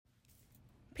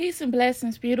Peace and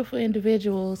blessings, beautiful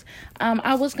individuals.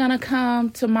 I was gonna come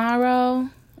tomorrow.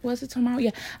 Was it tomorrow? Yeah,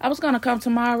 I was gonna come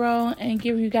tomorrow and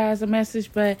give you guys a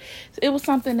message, but it was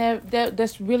something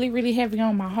that's really, really heavy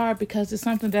on my heart because it's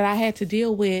something that I had to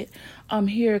deal with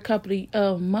here a couple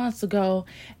of months ago,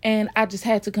 and I just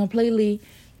had to completely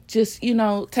just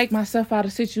take myself out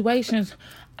of situations.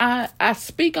 I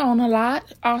speak on a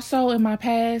lot also in my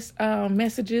past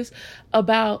messages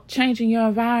about changing your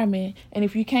environment. And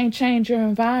if you can't change your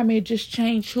environment, just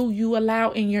change who you allow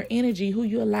in your energy, who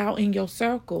you allow in your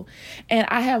circle. And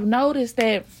I have noticed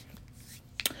that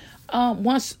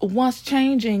once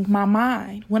changing my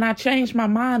mind, when I changed my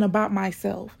mind about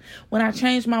myself, when I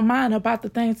changed my mind about the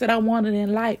things that I wanted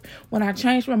in life, when I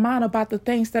changed my mind about the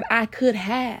things that I could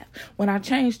have, when I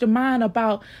changed the mind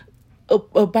about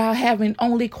having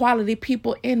only quality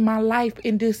people in my life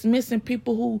and dismissing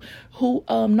people who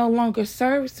no longer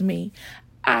serves me,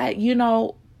 I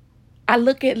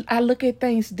look at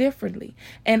things differently.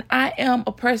 And I am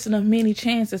a person of many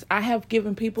chances. I have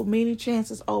given people many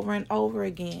chances over and over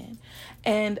again.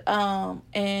 And well,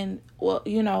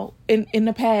 in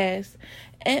the past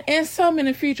and some in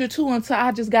the future too, until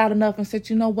I just got enough and said,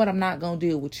 you know what, I'm not going to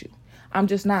deal with you. I'm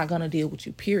just not going to deal with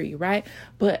you, period, right?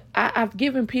 But I've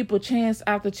given people chance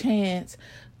after chance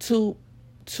to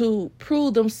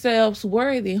prove themselves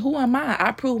worthy. Who am I?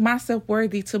 I prove myself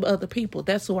worthy to other people.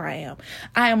 That's who I am.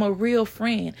 I am a real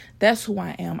friend. That's who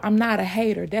I am. I'm not a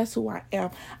hater. That's who I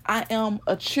am. I am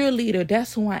a cheerleader.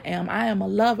 That's who I am. I am a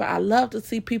lover. I love to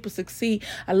see people succeed.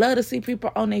 I love to see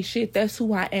people on their shit. That's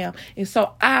who I am. And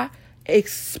so I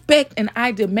expect and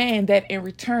I demand that in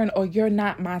return, or you're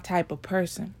not my type of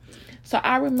person. So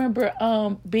I remember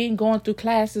going through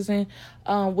classes and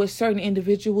with certain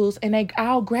individuals, and they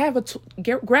all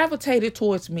gravitated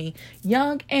towards me,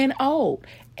 young and old.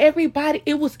 Everybody,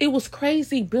 it was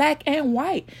crazy, black and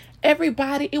white.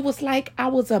 Everybody, it was like I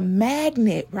was a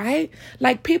magnet, right?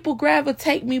 Like people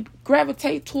gravitate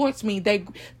towards me.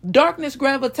 Darkness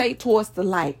gravitate towards the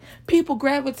light. People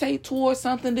gravitate towards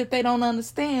something that they don't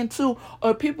understand too,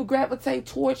 or people gravitate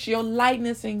towards your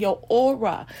lightness and your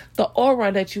aura, the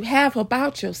aura that you have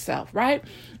about yourself, right?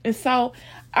 And so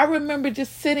I remember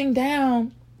just sitting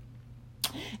down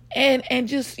and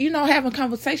just, having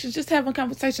conversations,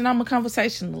 I'm a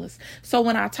conversationalist. So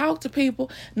when I talk to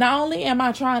people, not only am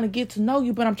I trying to get to know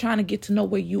you, but I'm trying to get to know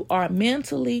where you are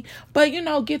mentally, but,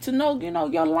 get to know,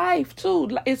 your life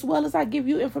too, as well as I give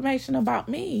you information about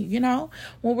me,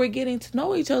 when we're getting to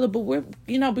know each other. But we're,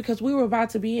 because we were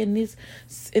about to be in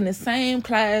the same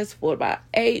class for about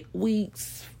 8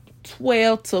 weeks,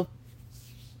 12 to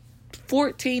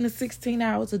 14 to 16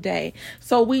 hours a day.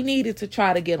 So we needed to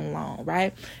try to get along,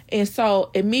 right? And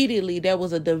so immediately there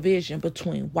was a division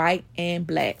between white and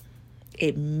black.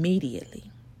 Immediately.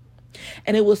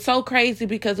 And it was so crazy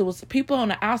because it was people on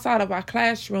the outside of our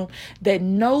classroom that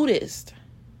noticed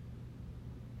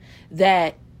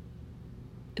that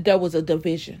there was a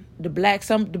division. The black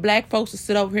folks would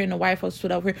sit over here and the white folks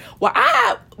sit over here. Well,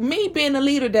 me being the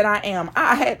leader that I am,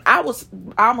 I was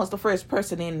almost the first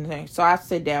person in there. So I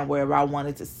sat down wherever I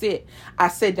wanted to sit. I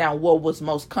sat down what was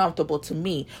most comfortable to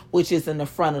me, which is in the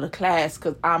front of the class,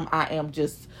 because I am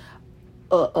just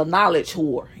a knowledge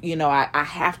whore. I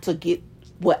have to get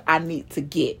what I need to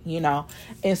get,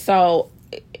 And so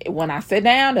when I sat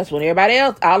down, that's when everybody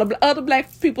else, all the other black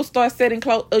people start sitting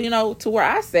close, to where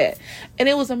I sat. And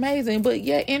it was amazing. But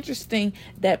yeah, interesting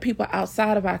that people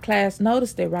outside of our class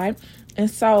noticed it, right? And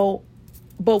so,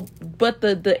 but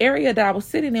the area that I was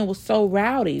sitting in was so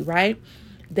rowdy, right?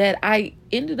 That I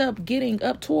ended up getting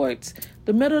up towards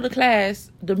the middle of the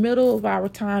class, the middle of our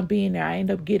time being there. I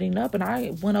ended up getting up and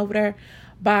I went over there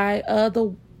by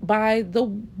the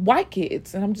white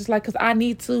kids. And I'm just like, because I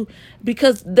need to,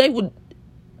 because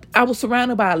I was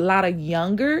surrounded by a lot of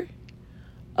younger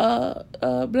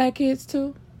black kids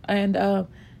too. And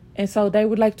so they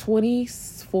were like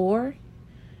 24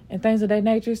 and things of that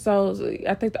nature. So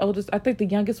I think the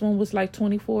youngest one was like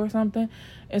 24 or something.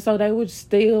 And so they were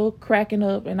still cracking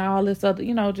up and all this other,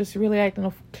 just really acting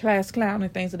a class clown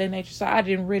and things of that nature. So I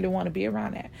didn't really want to be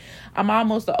around that. I'm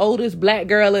almost the oldest black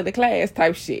girl in the class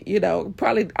type shit,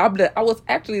 Probably I was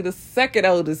actually the second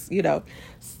oldest,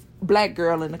 black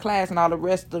girl in the class, and all the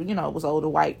rest of, was older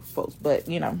white folks. But,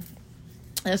 and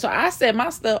so I set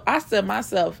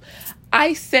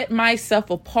myself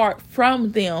apart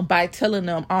from them by telling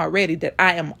them already that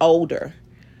I am older.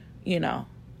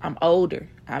 I'm older.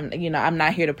 I'm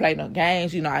not here to play no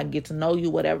games. I can get to know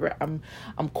you, whatever.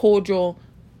 I'm cordial.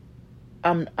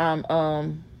 I'm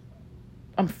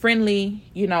friendly,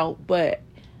 but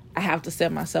I have to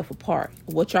set myself apart.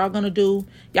 What y'all gonna do?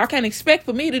 Y'all can't expect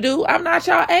for me to do. I'm not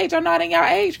y'all age. I'm not in y'all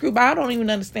age group. I don't even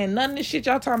understand none of this shit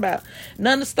y'all talking about.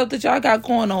 None of the stuff that y'all got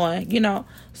going on,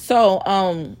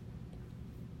 So,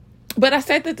 but I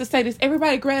said that to say this.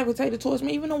 Everybody gravitated towards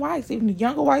me, even the whites, even the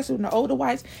younger whites, even the older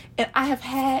whites. And I have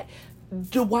had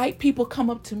the white people come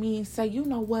up to me and say, you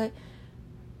know what?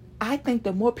 I think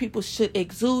that more people should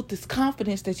exude this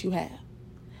confidence that you have.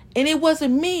 And it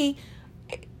wasn't me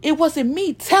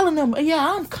telling them,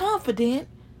 yeah, I'm confident.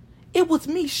 It was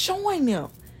me showing them.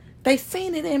 They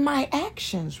seen it in my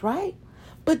actions, right?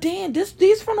 But then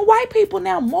these from the white people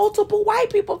now. Multiple white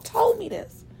people told me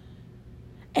this.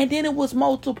 And then it was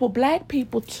multiple black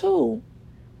people too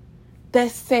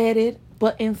that said it,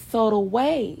 but in subtle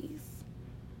ways.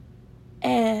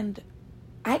 And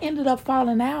I ended up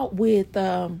falling out with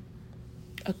a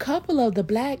couple of the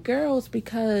black girls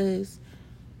because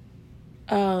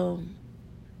of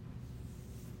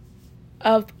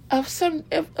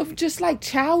just like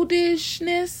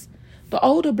childishness. The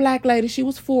older black lady, she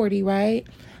was 40, right?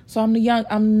 So I'm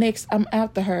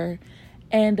after her.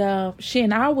 And she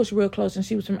and I was real close, and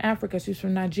she was from Africa. She was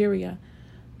from Nigeria.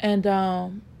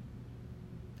 And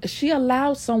she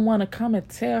allowed someone to come and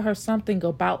tell her something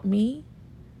about me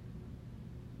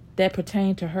that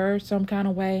pertained to her some kind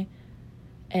of way.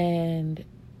 And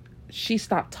she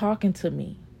stopped talking to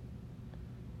me.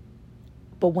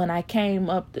 But when I came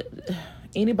up,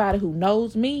 anybody who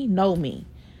knows me, know me.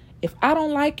 If I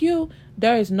don't like you,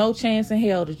 there is no chance in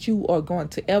hell that you are going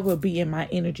to ever be in my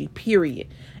energy, period.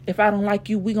 If I don't like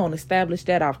you, we're going to establish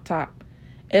that off top.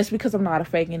 It's because I'm not a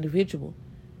fake individual.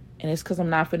 And it's because I'm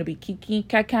not finna be kiki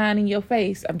kakan in your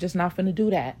face. I'm just not finna do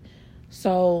that.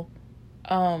 So,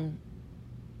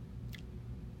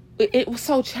 it was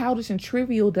so childish and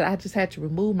trivial that I just had to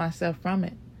remove myself from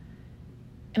it.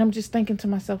 And I'm just thinking to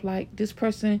myself, like, this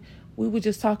person, we were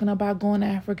just talking about going to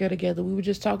Africa together. We were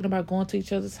just talking about going to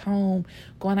each other's home,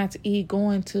 going out to eat,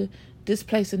 going to this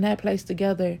place and that place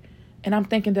together. And I'm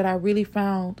thinking that I really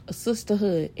found a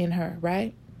sisterhood in her,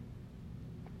 right?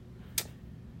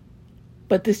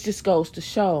 But this just goes to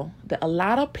show that a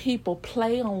lot of people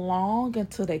play along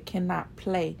until they cannot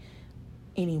play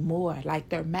anymore. Like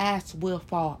their mask will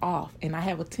fall off. And I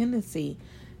have a tendency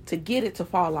to get it to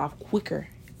fall off quicker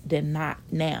than not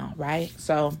now, right?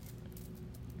 So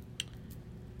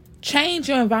change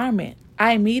your environment.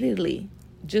 I immediately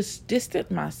just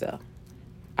distanced myself.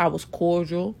 I was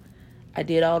cordial. I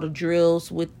did all the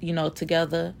drills with,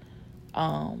 together,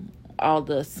 all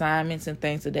the assignments and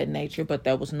things of that nature, but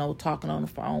there was no talking on the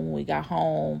phone when we got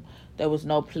home. There was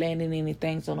no planning any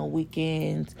things on the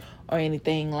weekends or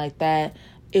anything like that.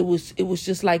 It was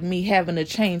just like me having to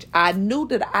change. I knew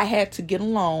that I had to get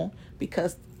along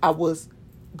because I was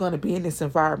going to be in this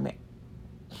environment.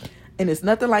 And it's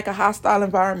nothing like a hostile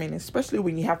environment, especially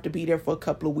when you have to be there for a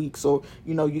couple of weeks or,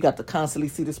 you got to constantly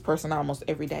see this person almost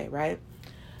every day, right?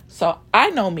 So I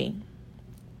know me.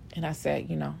 And I said,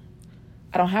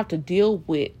 I don't have to deal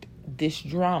with this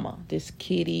drama, this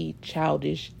kiddie,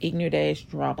 childish, ignorant ass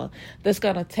drama that's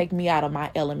going to take me out of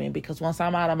my element, because once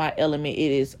I'm out of my element,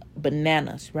 it is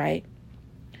bananas, right?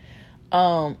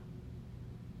 So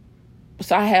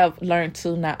I have learned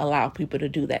to not allow people to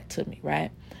do that to me,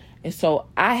 right? And so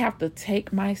I have to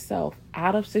take myself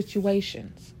out of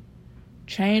situations,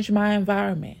 change my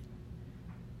environment,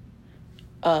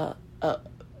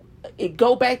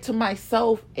 go back to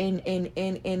myself and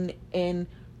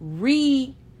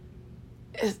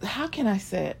how can I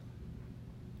say it?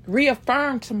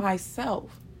 Reaffirm to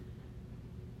myself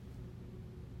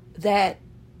that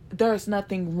there's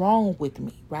nothing wrong with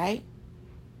me, right?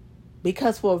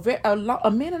 Because for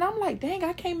a minute, I'm like, dang,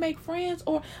 I can't make friends,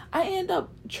 or I end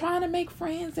up trying to make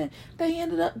friends, and they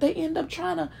end up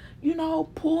trying to,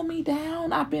 pull me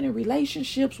down. I've been in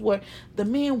relationships where the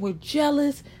men were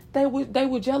jealous. They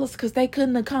were jealous because they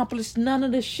couldn't accomplish none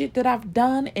of the shit that I've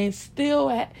done, and still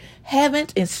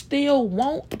haven't, and still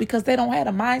won't, because they don't have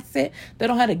a mindset. They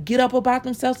don't have to get up about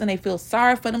themselves, and they feel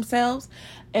sorry for themselves,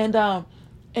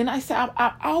 And I said,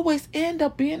 I always end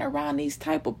up being around these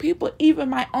type of people, even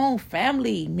my own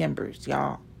family members,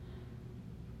 y'all.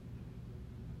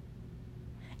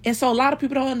 And so a lot of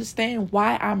people don't understand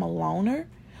why I'm a loner,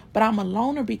 but I'm a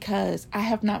loner because I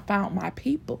have not found my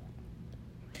people.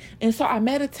 And so I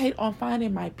meditate on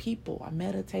finding my people.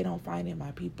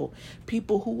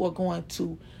 People who are going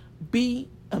to be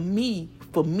a me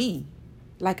for me,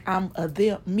 like I'm a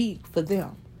them, me for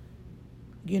them,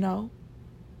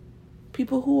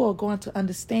 People who are going to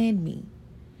understand me.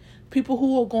 People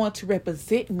who are going to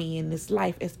represent me in this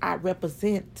life as I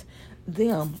represent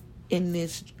them in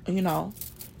this,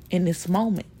 in this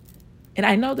moment. And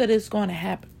I know that it's going to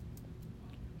happen.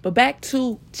 But back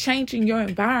to changing your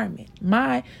environment.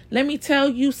 Let me tell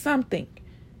you something.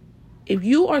 If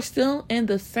you are still in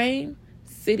the same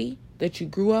city that you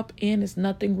grew up in, there's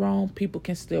nothing wrong. People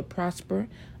can still prosper.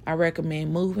 I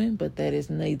recommend moving, but that is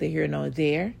neither here nor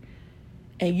there.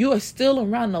 And you are still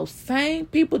around those same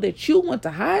people that you went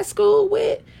to high school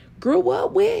with, grew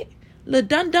up with, Lil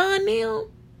Dun Dun them,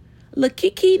 Lil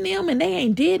Kiki them, and they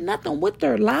ain't did nothing with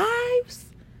their lives.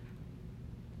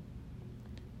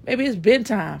 Maybe it's been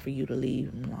time for you to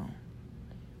leave them alone.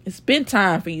 It's been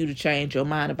time for you to change your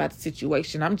mind about the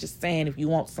situation. I'm just saying, if you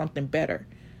want something better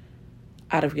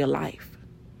out of your life,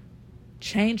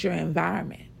 change your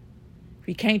environment. If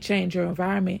you can't change your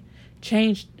environment,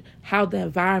 change how the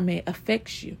environment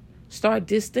affects you. Start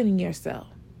distancing yourself.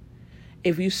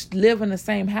 If you live in the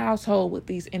same household with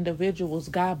these individuals,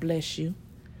 God bless you.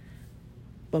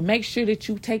 But make sure that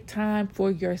you take time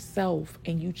for yourself,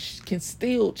 and you can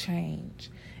still change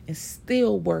and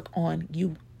still work on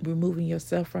you removing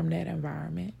yourself from that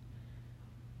environment.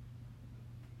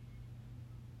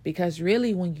 Because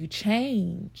really, when you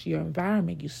change your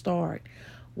environment, you start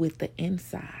with the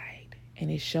inside,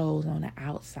 and it shows on the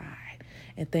outside.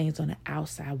 And things on the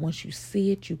outside, once you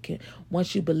see it,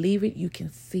 once you believe it, you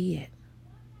can see it.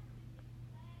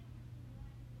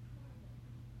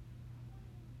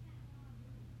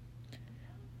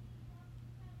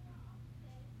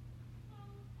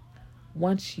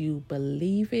 Once you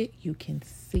believe it, you can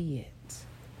see it.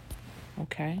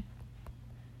 Okay?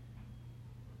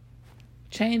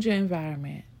 Change your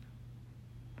environment.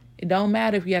 It don't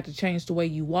matter if you have to change the way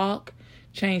you walk,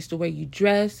 change the way you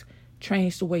dress,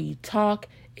 change the way you talk.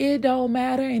 It don't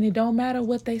matter, and it don't matter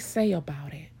what they say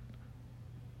about it.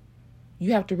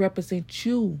 You have to represent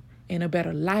you in a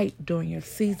better light during your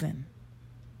season.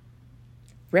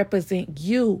 Represent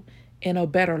you in a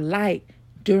better light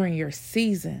during your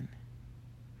season.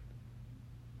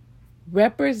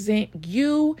 Represent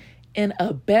you in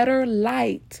a better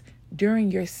light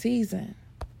during your season.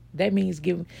 That means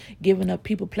giving up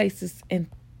people, places, and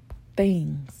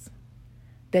things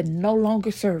that no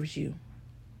longer serves you.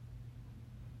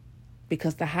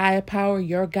 Because the higher power,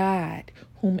 your God,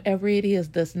 whomever it is,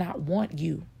 does not want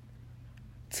you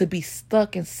to be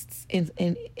stuck in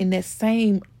that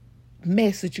same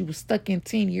mess that you were stuck in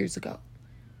 10 years ago.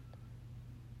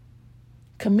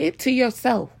 Commit to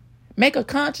yourself. Make a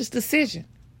conscious decision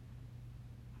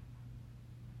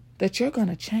that you're going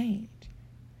to change.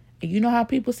 And you know how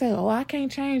people say, oh, I can't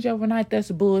change overnight.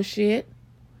 That's bullshit.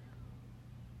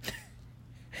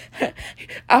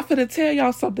 I'm finna tell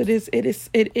y'all something.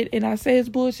 And I say it's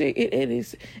bullshit.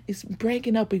 It's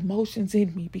breaking up emotions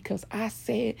in me, because I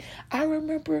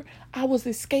remember I was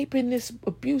escaping this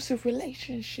abusive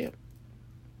relationship.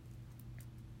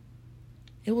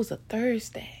 It was a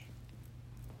Thursday.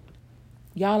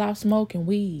 Y'all, I was smoking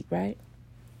weed, right?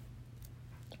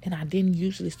 And I didn't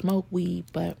usually smoke weed,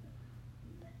 but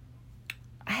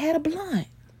I had a blunt.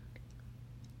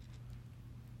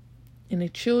 And the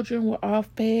children were off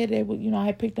fed. They were, I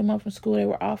had picked them up from school. They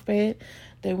were off fed.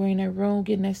 They were in their room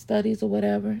getting their studies or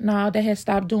whatever. No, they had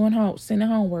stopped doing sending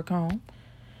homework home.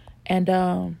 And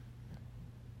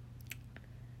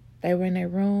they were in their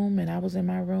room, and I was in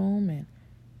my room, and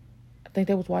I think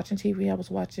they was watching TV.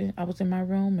 I was in my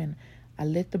room, and I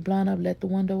lit the blunt up, let the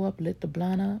window up, lit the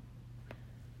blunt up.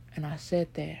 And I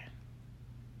sat there.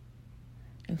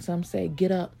 And some said,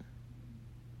 get up.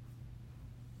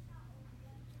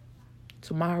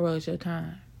 Tomorrow is your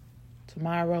time.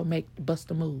 Tomorrow, bust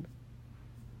a move.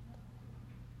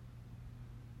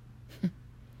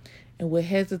 And with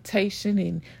hesitation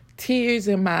and tears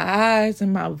in my eyes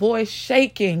and my voice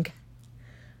shaking,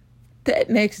 that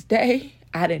next day,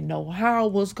 I didn't know how I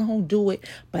was going to do it,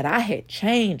 but I had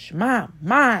changed my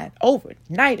mind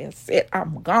overnight and said,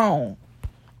 I'm gone.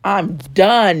 I'm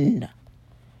done.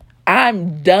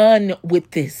 I'm done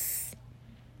with this.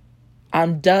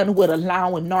 I'm done with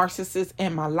allowing narcissists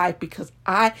in my life, because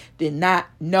I did not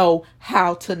know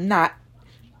how to not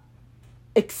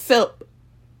accept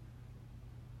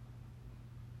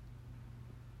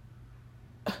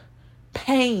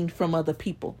pain from other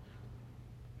people.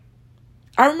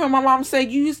 I remember my mom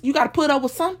said, you got to put up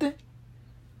with something.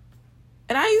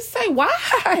 And I used to say,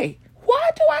 why? Why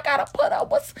do I got to put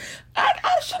up with...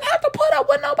 I shouldn't have to put up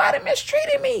with nobody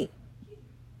mistreating me.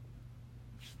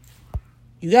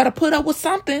 You got to put up with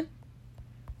something.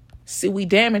 See, we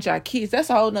damage our kids. That's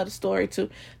a whole nother story, too.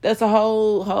 That's a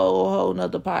whole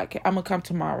nother podcast. I'm going to come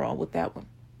tomorrow with that one.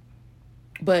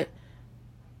 But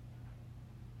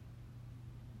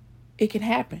it can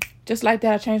happen. Just like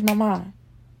that, I changed my mind.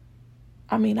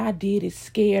 I mean, I did it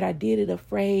scared. I did it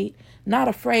afraid. Not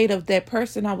afraid of that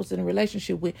person I was in a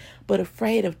relationship with, but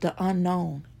afraid of the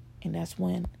unknown. And that's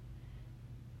when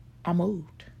I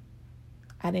moved.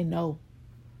 I didn't know.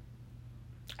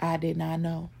 I did not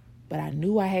know. But I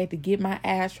knew I had to get my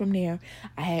ass from there.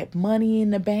 I had money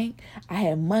in the bank. I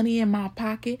had money in my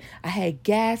pocket. I had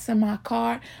gas in my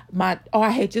car. I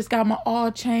had just got my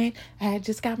oil changed. I had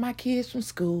just got my kids from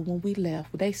school when we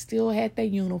left. They still had their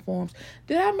uniforms.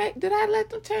 Did I let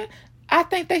them change? I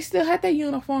think they still had their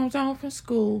uniforms on from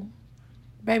school.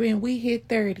 Baby, and we hit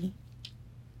 30.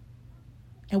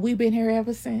 And we've been here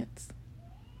ever since.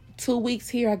 2 weeks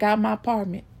here, I got my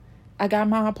apartment. I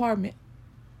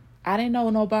didn't know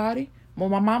nobody. Well,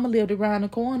 my mama lived around the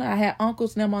corner. I had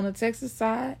uncles and them on the Texas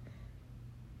side.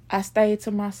 I stayed to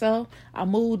myself. I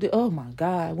moved. Oh, my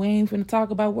God. We ain't finna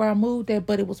talk about where I moved at,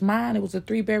 but it was mine. It was a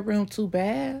 3-bedroom,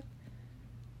 2-bath.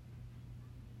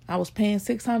 I was paying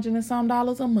 $600 and some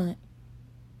a month.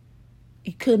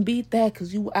 You couldn't beat that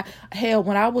because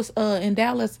when I was in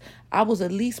Dallas, I was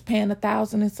at least paying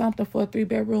 $1,000 and something for a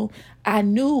 3-bedroom. I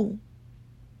knew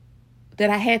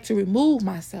that I had to remove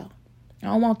myself. I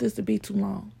don't want this to be too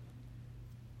long.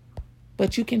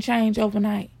 But you can change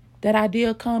overnight. That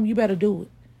idea come, you better do it.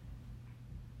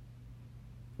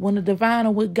 When the divine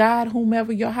or with God,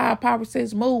 whomever your higher power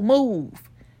says move.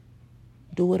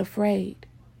 Do it afraid.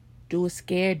 Do it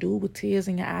scared. Do it with tears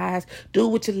in your eyes. Do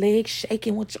it with your legs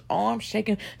shaking, with your arms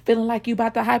shaking, feeling like you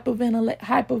about to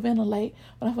hyperventilate.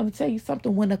 But I'm going to tell you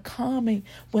something. When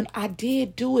I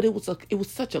did do it, it was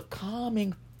such a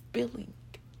calming feeling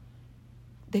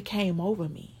that came over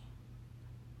me.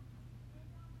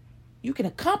 You can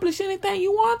accomplish anything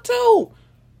you want to.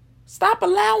 Stop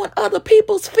allowing other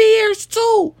people's fears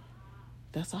too.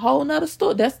 That's a whole nother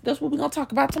story. That's what we're going to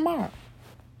talk about tomorrow.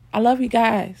 I love you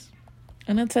guys.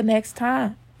 And until next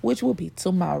time, which will be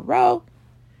tomorrow.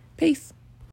 Peace.